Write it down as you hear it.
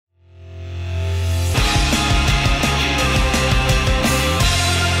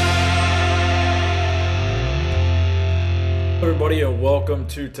everybody, and welcome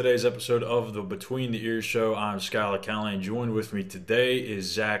to today's episode of the Between the Ears show. I'm Schuyler, Callihan. Joined with me today is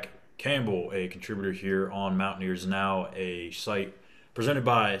Zach Campbell, a contributor here on Mountaineers Now, a site presented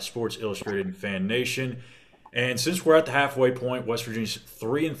by Sports Illustrated and Fan Nation. And since we're at the halfway point, West Virginia's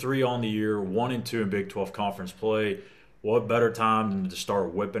 3-3 on the year, 1-2 in Big 12 conference play. What better time than to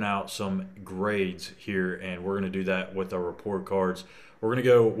start whipping out some grades here? And we're going to do that with our report cards. We're going to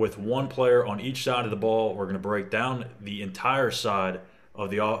go with one player on each side of the ball. We're going to break down the entire side of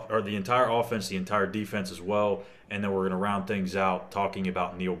the entire offense, the entire defense as well, and then we're going to round things out talking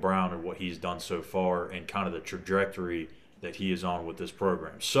about Neal Brown and what he's done so far and kind of the trajectory that he is on with this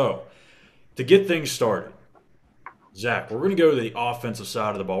program. So, to get things started, Zach, we're going to go to the offensive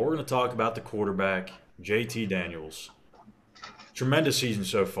side of the ball. We're going to talk about the quarterback, JT Daniels. Tremendous season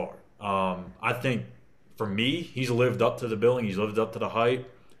so far. I think for me, he's lived up to the billing. He's lived up to the hype.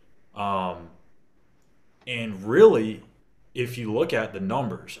 And really, if you look at the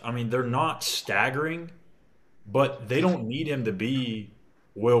numbers, I mean, they're not staggering, but they don't need him to be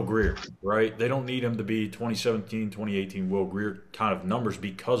Will Grier, right? They don't need him to be 2017, 2018 Will Grier kind of numbers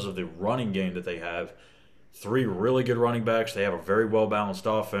because of the running game that they have. Three really good running backs. They have a very well-balanced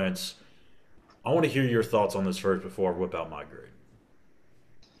offense. I want to hear your thoughts on this first before I whip out my grade.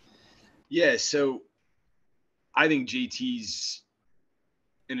 Yeah, so I think JT's,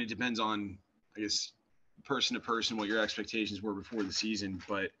 and it depends on, I guess, person to person what your expectations were before the season,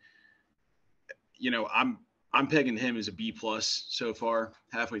 but I'm pegging him as a B plus so far,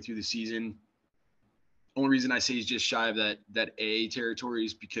 halfway through the season. Only reason I say he's just shy of that A territory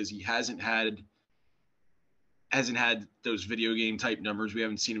is because he hasn't had those video game type numbers. We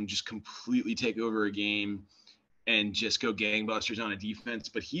haven't seen him just completely take over a game and just go gangbusters on a defense,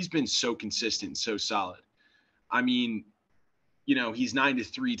 but he's been so consistent, so solid. I mean, he's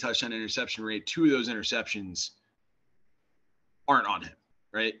 9-3 touchdown interception rate. Two of those interceptions aren't on him,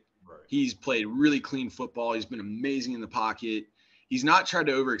 right? He's played really clean football. He's been amazing in the pocket. He's not tried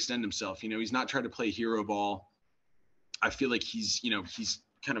to overextend himself. He's not tried to play hero ball. I feel like he's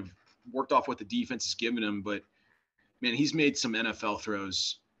kind of worked off what the defense has given him, but man, he's made some NFL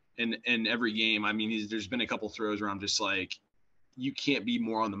throws in every game. I mean, there's been a couple throws where I'm just like, you can't be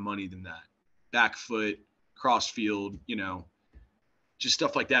more on the money than that. Back foot, cross field, just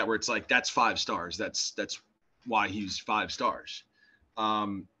stuff like that where it's like, that's 5 stars. That's why he's 5 stars.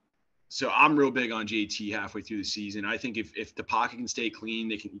 So I'm real big on JT halfway through the season. I think if the pocket can stay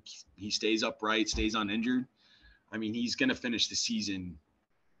clean, he stays upright, stays uninjured. I mean, he's going to finish the season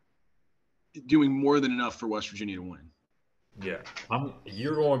doing more than enough for West Virginia to win. Yeah,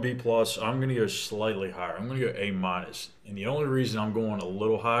 you're going B plus. I'm going to go slightly higher. I'm going to go A minus, and the only reason I'm going a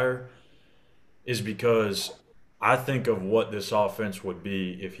little higher is because I think of what this offense would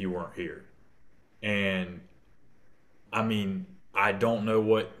be if he weren't here, and I mean, I don't know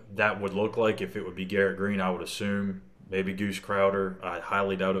what that would look like if it would be Garrett Green. I would assume maybe Goose Crowder. I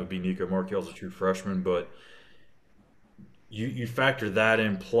highly doubt it would be Nico Markell's a true freshman, but you factor that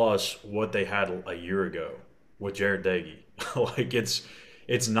in plus what they had a year ago with Jared Dagey. Like it's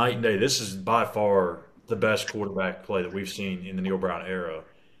night and day. This is by far the best quarterback play that we've seen in the Neal Brown era.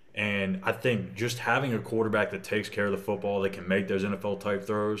 And I think just having a quarterback that takes care of the football, that can make those NFL type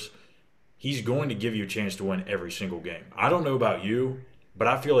throws, he's going to give you a chance to win every single game. I don't know about you, but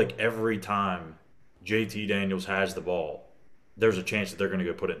I feel like every time JT Daniels has the ball, there's a chance that they're going to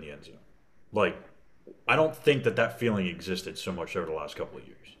go put it in the end zone. Like, I don't think that feeling existed so much over the last couple of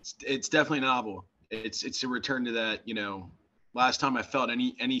years. It's definitely novel. It's a return to that, last time I felt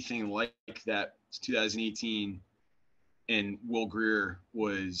anything like that was 2018, and Will Grier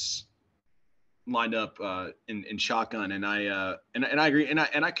was lined up in shotgun, and I agree, and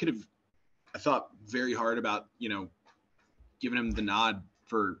I could have, I thought very hard about giving him the nod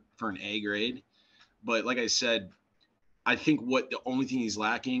for an A grade, but like I said, I think the only thing he's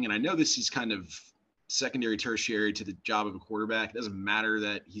lacking, and I know this is kind of secondary, tertiary to the job of a quarterback. It doesn't matter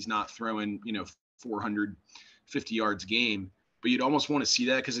that he's not throwing 450 yards a game, but you'd almost want to see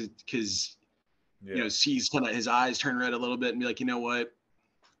that because sees kind of his eyes turn red a little bit and be like, you know what,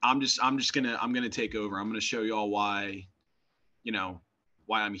 I'm gonna take over. I'm gonna show y'all why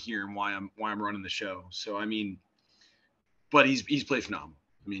I'm here and why I'm running the show. So I mean, but he's played phenomenal.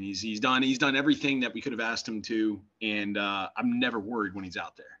 I mean, he's done everything that we could have asked him to, and I'm never worried when he's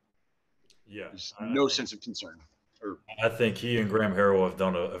out there. Yeah, there's no sense of concern. I think he and Graham Harrell have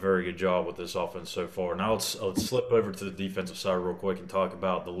done a very good job with this offense so far. Now let's slip over to the defensive side real quick and talk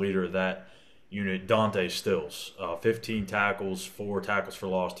about the leader of that unit, Dante Stills. 15 tackles, 4 tackles for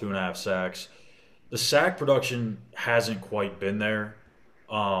loss, 2.5 sacks. The sack production hasn't quite been there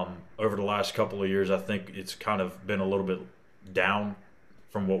over the last couple of years. I think it's kind of been a little bit down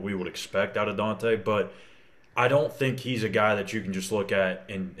from what we would expect out of Dante, but I don't think he's a guy that you can just look at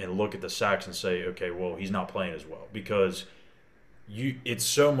and look at the sacks and say, okay, well, he's not playing as well because it's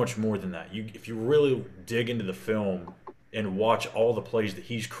so much more than that. If you really dig into the film and watch all the plays that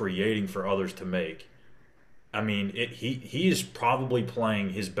he's creating for others to make, I mean, he is probably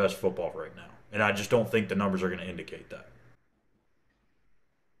playing his best football right now, and I just don't think the numbers are going to indicate that.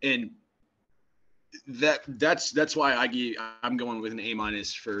 And that's why I'm going with an A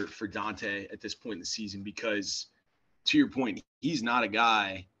minus for Dante at this point in the season, because to your point, he's not a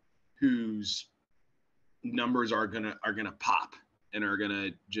guy whose numbers are gonna pop and are gonna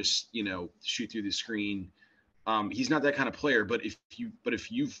just shoot through the screen. He's not that kind of player. But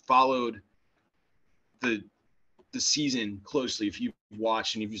if you've followed the season closely, if you've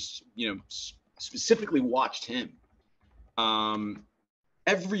watched and you've just specifically watched him,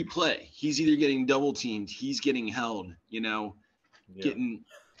 every play he's either getting double teamed, he's getting held, getting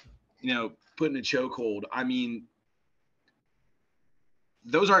put in a chokehold. I mean,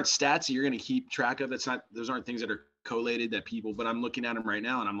 those aren't stats that you're going to keep track of. Those aren't things that are collated that people, but I'm looking at him right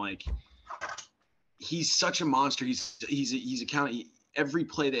now and I'm like, he's such a monster. He's accounting every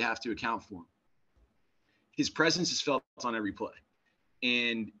play they have to account for him. His presence is felt on every play,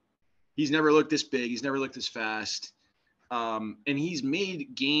 and he's never looked this big. He's never looked this fast. And he's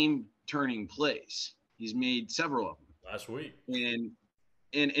made game-turning plays. He's made several of them Last week. And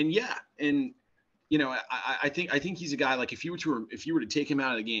yeah, and I think he's a guy, like, if you were to take him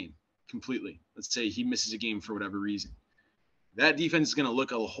out of the game completely, let's say he misses a game for whatever reason, that defense is going to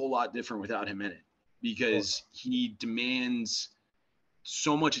look a whole lot different without him in it, because he demands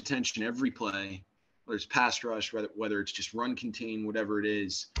so much attention every play, whether it's pass rush, whether it's just run contain, whatever it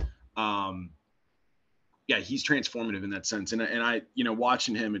is. Yeah, he's transformative in that sense. And I,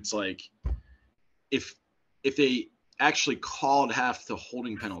 watching him, it's like if they actually called half the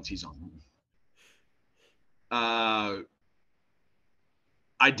holding penalties on him, I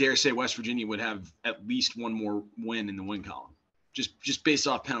dare say West Virginia would have at least one more win in the win column, just based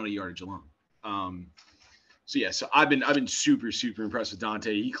off penalty yardage alone. So I've been super, super impressed with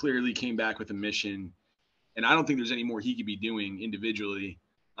Dante. He clearly came back with a mission, and I don't think there's any more he could be doing individually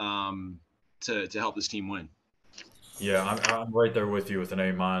to help this team win. Yeah, I'm right there with you with an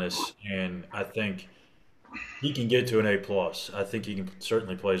A minus, and I think he can get to an A plus. I think he can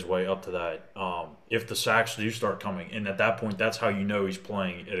certainly play his way up to that. If the sacks do start coming, and at that point, that's how you know he's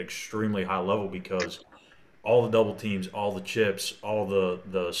playing at extremely high level, because all the double teams, all the chips, all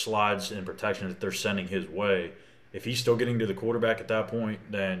the slides and protection that they're sending his way. If he's still getting to the quarterback at that point,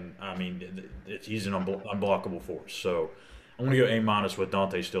 then I mean he's an unblockable force. So I'm going to go A minus with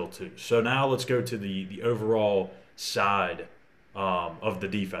Dante still too. So now let's go to the overall side of the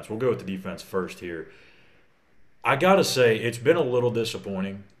defense. We'll go with the defense first here. I gotta say it's been a little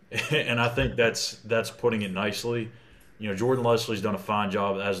disappointing, and I think that's putting it nicely. Jordan Leslie's done a fine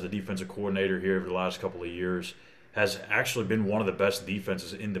job as the defensive coordinator here over the last couple of years. Has actually been one of the best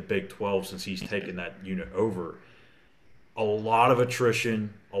defenses in the Big 12 since he's taken that unit over. A lot of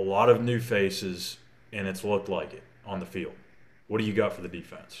attrition, a lot of new faces, and it's looked like it on the field. What do you got for the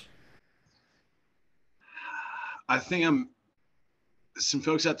defense? I think some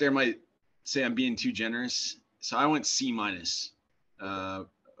folks out there might say I'm being too generous, so I went C minus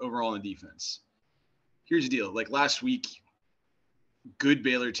overall in defense. Here's the deal: like last week, good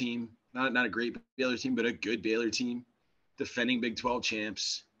Baylor team, not a great Baylor team, but a good Baylor team, defending Big 12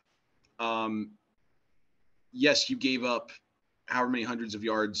 champs. Yes, you gave up however many hundreds of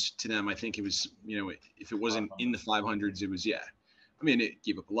yards to them. I think it was, if it wasn't in the 500s, it was, yeah. I mean, it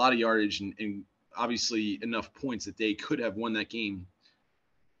gave up a lot of yardage and obviously enough points that they could have won that game.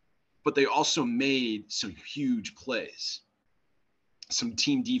 But they also made some huge plays, some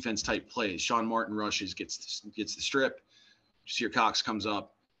team defense type plays. Sean Martin rushes, gets the strip. Jasir Cox comes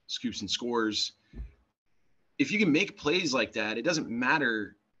up, scoops and scores. If you can make plays like that, it doesn't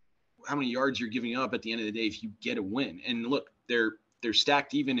matter how many yards you're giving up at the end of the day if you get a win. And look, they're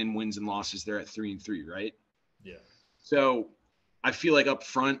stacked even in wins and losses. They're at 3-3, right? Yeah. So I feel like up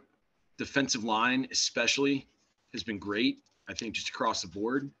front, defensive line especially has been great. I think just across the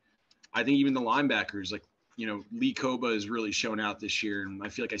board. I think even the linebackers, like, Lee Koba has really shown out this year, and I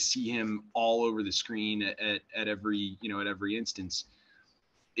feel like I see him all over the screen at every instance.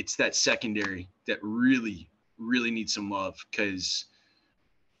 It's that secondary that really, really needs some love, because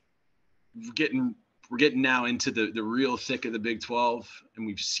we're getting now into the real thick of the Big 12, and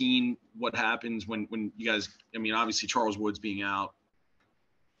we've seen what happens when you guys. I mean, obviously Charles Woods being out.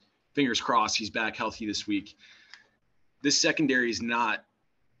 Fingers crossed he's back healthy this week. This secondary is not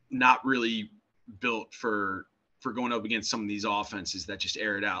really built for for going up against some of these offenses that just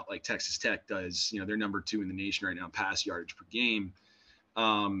air it out like Texas Tech does. You know, they're number 2 in the nation right now in pass yardage per game.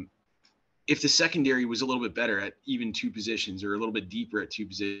 If the secondary was a little bit better at even 2 positions or a little bit deeper at 2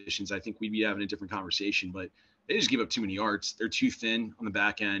 positions, I think we'd be having a different conversation. But they just give up too many yards. They're too thin on the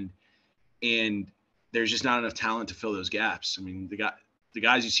back end, and there's just not enough talent to fill those gaps. I mean, the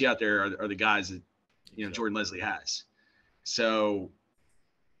guys you see out there are the guys that, you know, Jordan Leslie has. So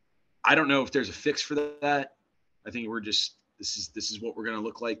I don't know if there's a fix for that. I think we're just this is what we're going to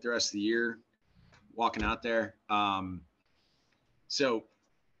look like the rest of the year, walking out there. So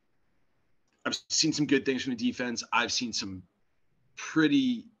I've seen some good things from the defense. I've seen some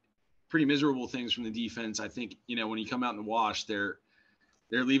pretty miserable things from the defense. I think, you know, when you come out in the wash, they're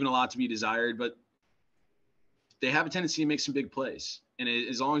leaving a lot to be desired, but they have a tendency to make some big plays. And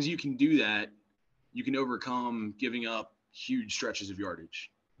as long as you can do that, you can overcome giving up huge stretches of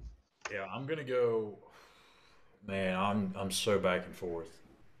yardage. Yeah, I'm gonna go. Man, I'm so back and forth.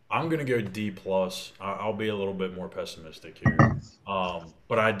 I'm gonna go D plus. I'll be a little bit more pessimistic here,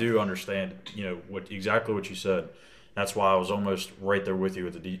 but I do understand, you know, exactly what you said. That's why I was almost right there with you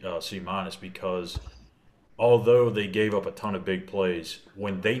with the C minus, because although they gave up a ton of big plays,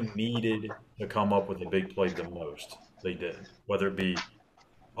 when they needed to come up with a big play the most, they did. Whether it be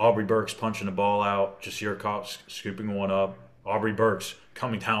Aubrey Burks punching the ball out, Jasir Cox scooping one up, Aubrey Burks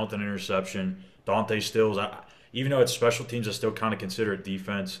coming down with an interception, Dante Stills. Even though it's special teams, I still kind of consider it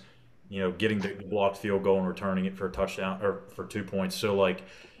defense. You know, getting the blocked field goal and returning it for a touchdown or for 2 points. So like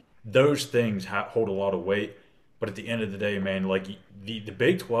those things hold a lot of weight. But at the end of the day, man, like the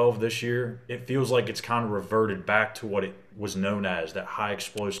Big 12 this year, it feels like it's kind of reverted back to what it was known as, that high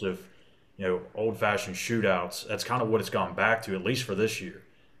explosive, you know, old fashioned shootouts. That's kind of what it's gone back to, at least for this year.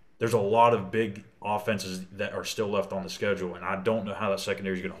 There's a lot of big offenses that are still left on the schedule, and I don't know how that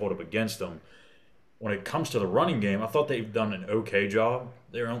secondary is going to hold up against them. When it comes to the running game, I thought they've done an okay job.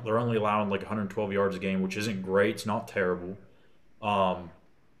 They're only allowing like 112 yards a game, which isn't great. It's not terrible.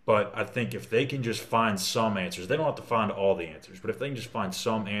 But I think if they can just find some answers, they don't have to find all the answers, but if they can just find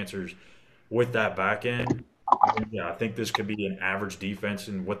some answers with that back end, yeah, I think this could be an average defense.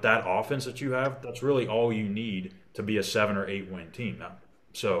 And with that offense that you have, that's really all you need to be a 7 or 8 win team now.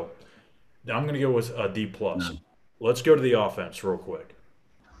 So I'm going to go with a D plus. Let's go to the offense real quick.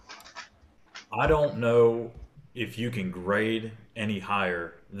 I don't know if you can grade any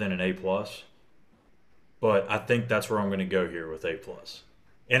higher than an A plus, but I think that's where I'm going to go here with A plus.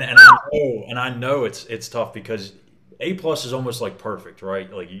 And I know it's tough because A plus is almost like perfect,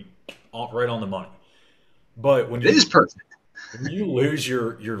 right? Like right on the money. But It is perfect. when you lose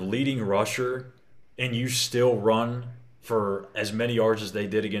your leading rusher and you still run for as many yards as they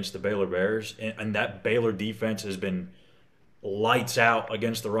did against the Baylor Bears, and that Baylor defense has been lights out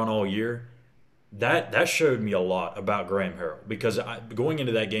against the run all year. That showed me a lot about Graham Harrell, because going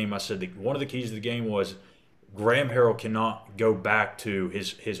into that game, I said that one of the keys to the game was Graham Harrell cannot go back to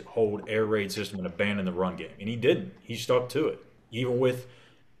his hold air raid system and abandon the run game, and he didn't. He stuck to it even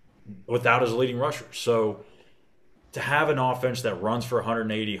without his leading rusher. So to have an offense that runs for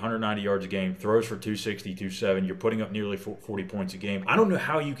 180, 190 yards a game, throws for 260, 270, you're putting up nearly 40 points a game. I don't know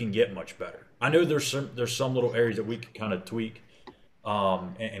how you can get much better. I know there's some little areas that we could kind of tweak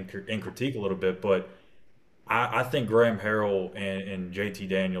and critique a little bit, but I think Graham Harrell and JT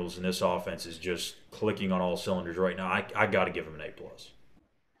Daniels in this offense is just clicking on all cylinders right now. I got to give him an A plus.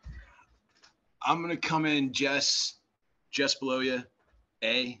 I'm gonna come in just below you,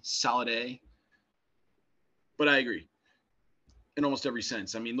 A, solid A. But I agree in almost every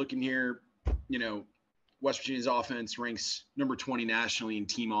sense. I mean, looking here, you know, West Virginia's offense ranks number 20 nationally in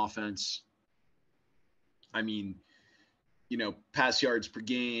team offense. I mean, you know, pass yards per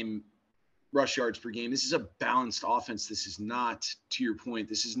game, rush yards per game. This is a balanced offense. This is not, to your point,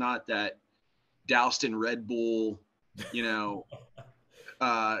 this is not that doused in Red Bull, you know,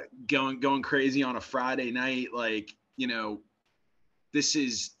 going crazy on a Friday night. Like, you know, this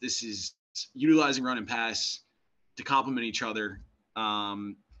is utilizing run and pass to complement each other.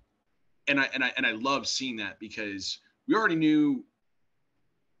 And I love seeing that, because we already knew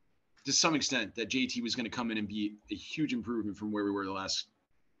to some extent that JT was going to come in and be a huge improvement from where we were the last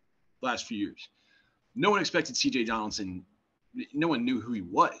few years. No one expected CJ Donaldson. No one knew who he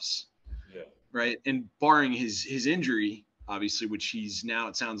was. Yeah. Right. And barring his injury, obviously, which he's now,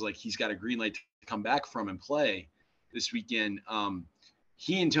 it sounds like he's got a green light to come back from and play this weekend.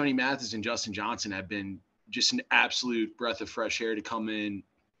 He and Tony Mathis and Justin Johnson have been just an absolute breath of fresh air to come in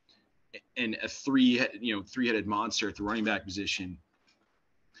and a three-headed monster at the running back position.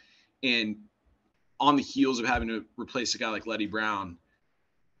 And on the heels of having to replace a guy like Letty Brown,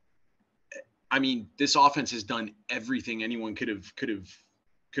 I mean, this offense has done everything anyone could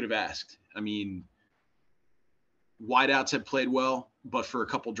have asked. I mean, wideouts have played well, but for a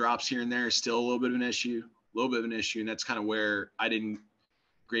couple drops here and there, still a little bit of an issue. A little bit of an issue, and that's kind of where I didn't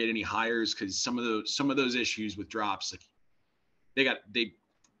grade any hires because some of those issues with drops, like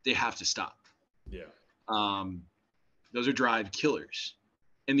they have to stop. Yeah. Um, those are drive killers,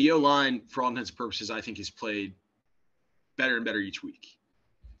 and the O line, for all intents and purposes, I think has played better and better each week.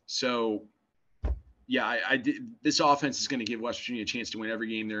 So, yeah, I did. This offense is going to give West Virginia a chance to win every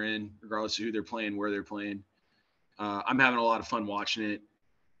game they're in, regardless of who they're playing, where they're playing. I'm having a lot of fun watching it.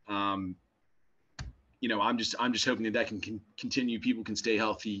 Um, I'm just hoping that can continue. People can stay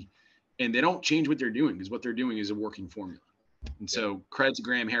healthy, and they don't change what they're doing because what they're doing is a working formula. And so, credit to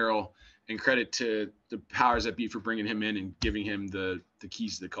Graham Harrell and credit to the powers that be for bringing him in and giving him the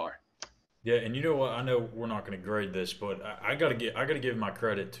keys to the car. Yeah, and you know what? I know we're not going to grade this, but I gotta give my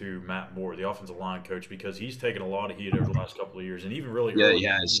credit to Matt Moore, the offensive line coach, because he's taken a lot of heat over the last couple of years, and even really Yeah, early he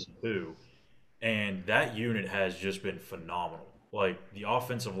in the has. season too. And that unit has just been phenomenal. Like the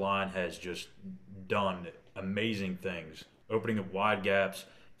offensive line has just done amazing things, opening up wide gaps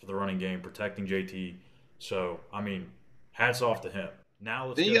for the running game, protecting JT. So I mean, hats off to him. Now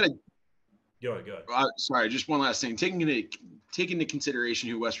let's Then go. you got to Go ahead, go ahead. sorry, just one last thing. Taking into consideration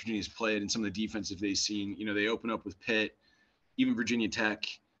who West Virginia's played and some of the defensive they've seen, they open up with Pitt, even Virginia Tech,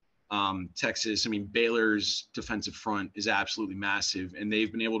 Texas. I mean, Baylor's defensive front is absolutely massive, and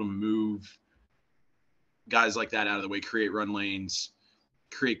they've been able to move guys like that out of the way, create run lanes,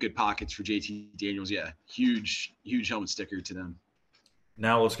 create good pockets for JT Daniels. Yeah, huge helmet sticker to them.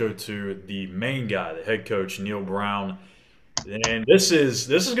 Now let's go to the main guy, the head coach Neil Brown. And this is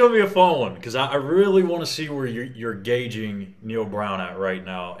going to be a fun one because I really want to see where you're gauging Neil Brown at right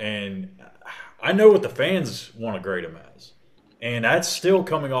now, and I know what the fans want to grade him as, and that's still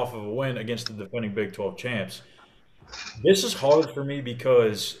coming off of a win against the defending Big 12 champs. This is hard for me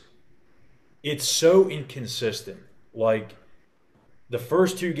because it's so inconsistent. Like the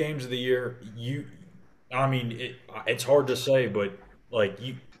first two games of the year, I mean, it's hard to say, but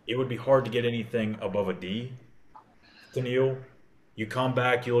it would be hard to get anything above a D to Neil. You come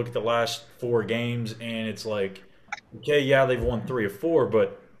back, you look at the last four games, and it's like, okay, yeah, they've won three of four,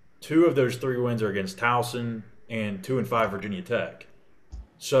 but two of those three wins are against Towson and 2-5 Virginia Tech.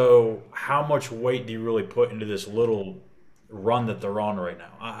 So, how much weight do you really put into this little run that they're on right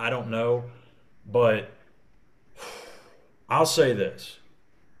now? I don't know, but I'll say this: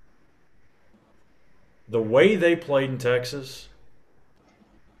 the way they played in Texas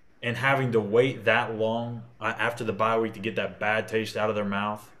and having to wait that long after the bye week to get that bad taste out of their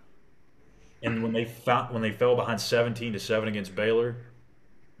mouth, and when they fell behind 17-7 against Baylor,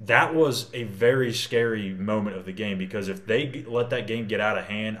 that was a very scary moment of the game because if they let that game get out of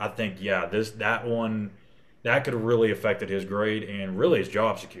hand, I think that could have really affected his grade and really his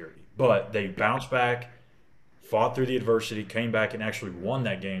job security. But they bounced back, fought through the adversity, came back and actually won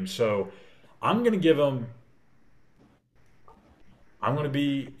that game. So I'm going to give him. I'm going to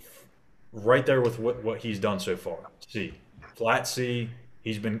be right there with what he's done so far. C, flat C.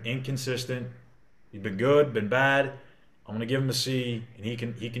 He's been inconsistent. He's been good, been bad. I'm going to give him a C, and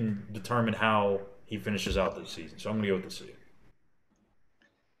he can determine how he finishes out this season. So I'm going to go with the C.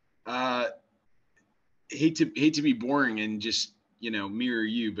 Uh, hate to be boring and just mirror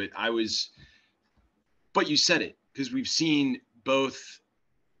you, but you said it because we've seen both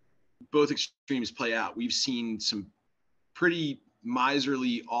extremes play out. We've seen some pretty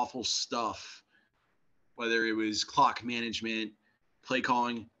miserly, awful stuff, whether it was clock management, play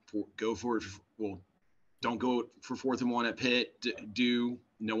calling, go for it. Well, don't go for 4th and 1 at Pitt.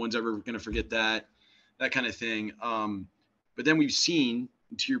 No one's ever going to forget that kind of thing. But then we've seen,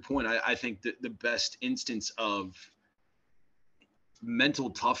 to your point, I think that the best instance of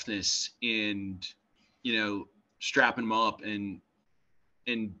mental toughness and strapping them up and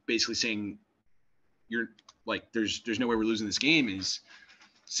basically saying you're like there's no way we're losing this game is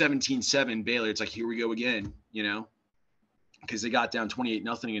 17-7 Baylor. It's like, here we go again, because they got down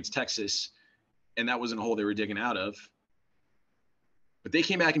 28-0 against Texas, and that wasn't a hole they were digging out of. But they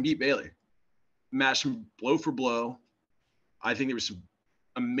came back and beat Baylor, matched them blow for blow. I think there was some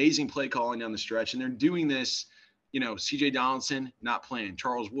amazing play calling down the stretch, and they're doing this. CJ Donaldson not playing,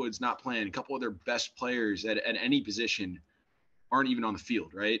 Charles Woods not playing, a couple of their best players at any position aren't even on the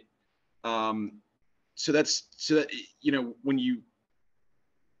field, right? So that when you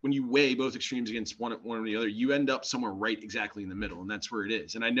weigh both extremes against one or the other, you end up somewhere right exactly in the middle, and that's where it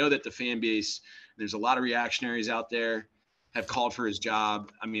is. And I know that the fan base, there's a lot of reactionaries out there, have called for his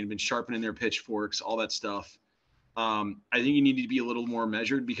job. I mean, been sharpening their pitchforks, all that stuff. I think you need to be a little more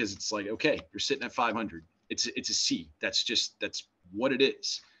measured because it's like, okay, you're sitting at 500. It's a C. That's what it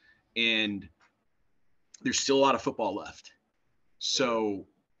is, and there's still a lot of football left. There is. So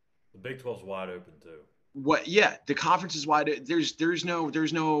The Big 12's wide open too. what? Yeah, the conference is wide. There's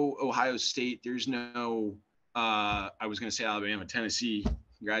no Ohio State. There's no I was going to say Alabama, Tennessee.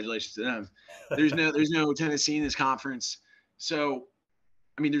 Congratulations to them. There's no Tennessee in this conference. So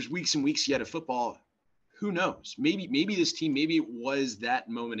I mean, there's weeks and weeks yet of football. Who knows? Maybe this team, maybe it was that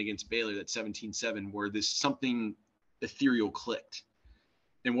moment against Baylor, that 17-7, where this something ethereal clicked.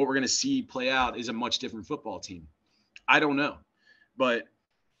 And what we're going to see play out is a much different football team. I don't know. But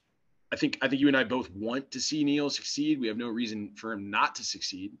I think you and I both want to see Neil succeed. We have no reason for him not to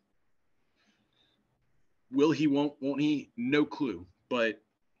succeed. Will he, won't he? No clue. But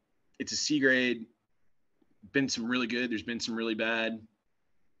it's a C grade. Been some really good. There's been some really bad.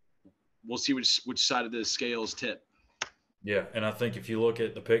 We'll see which side of the scales tip. Yeah, and I think if you look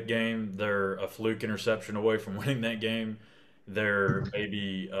at the Pitt game, they're a fluke interception away from winning that game. They're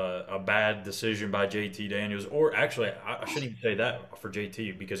maybe a bad decision by JT Daniels, or actually, I shouldn't even say that for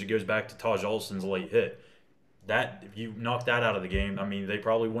JT because it goes back to Taj Olson's late hit. That if you knock that out of the game, I mean, they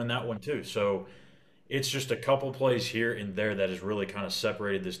probably win that one too. So it's just a couple plays here and there that has really kind of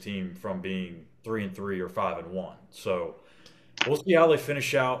separated this team from being 3-3 or 5-1. So we'll see how they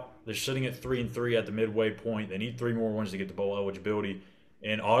finish out. They're sitting at 3-3 at the midway point. They need three more wins to get to bowl eligibility.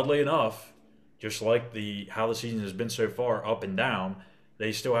 And oddly enough, just like the how the season has been so far, up and down,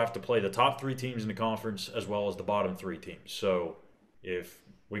 they still have to play the top three teams in the conference as well as the bottom three teams. So if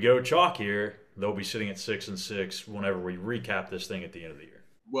we go chalk here, they'll be sitting at 6-6 whenever we recap this thing at the end of the year.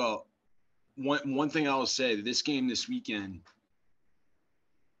 Well, one thing I will say, this game this weekend,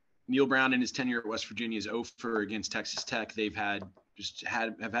 Neil Brown in his tenure at West Virginia is 0 against Texas Tech. They've have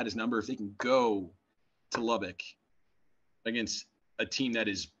had his number. If they can go to Lubbock against a team that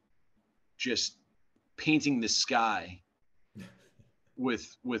is just painting the sky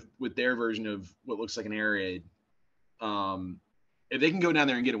with their version of what looks like an air raid, if they can go down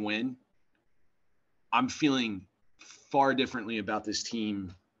there and get a win, I'm feeling far differently about this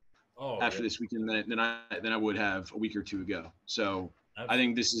team Oh, after yeah, this weekend than I would have a week or two ago. So I absolutely.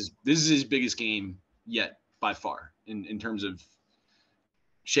 think this is his biggest game yet by far in terms of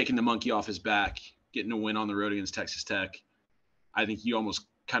shaking the monkey off his back, getting a win on the road against Texas Tech. I think you almost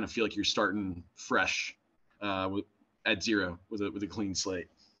kind of feel like you're starting fresh at zero with a clean slate.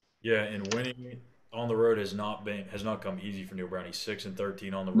 Yeah, and winning on the road has not come easy for Neil Brown. He's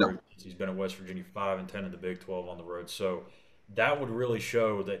 6-13 on the No. road. He's been at West Virginia 5-10 in the Big 12 on the road. So that would really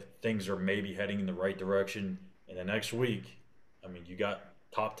show that things are maybe heading in the right direction. And the next week, I mean, you got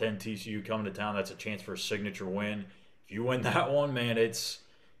top 10 TCU coming to town. That's a chance for a signature win. If you win that one, man, it's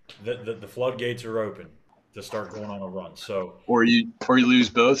the floodgates are open to start going on a run. So Or you lose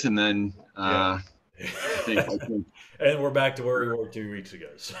both, and then yeah. I think. And we're back to where we were 2 weeks ago.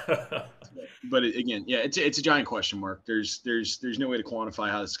 So But again, yeah, it's a giant question mark. There's no way to quantify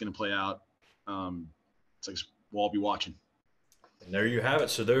how this is going to play out. It's like we'll all be watching. and there you have it.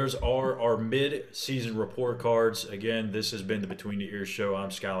 So there's our mid-season report cards. Again, this has been the Between the Ears show.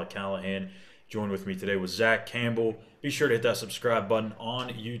 I'm Schuyler Callahan. Joined with me today was Zach Campbell. Be sure to hit that subscribe button on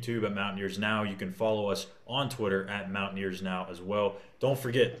YouTube at Mountaineers Now. You can follow us on Twitter at Mountaineers Now as well. Don't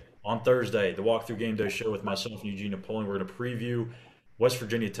forget, on Thursday, the Walkthrough Game Day show with myself and Eugene Napoleon. We're going to preview West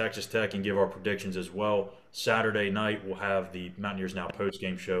Virginia, Texas Tech, and give our predictions as well. Saturday night, we'll have the Mountaineers Now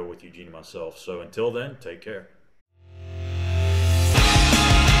post-game show with Eugene and myself. So until then, take care.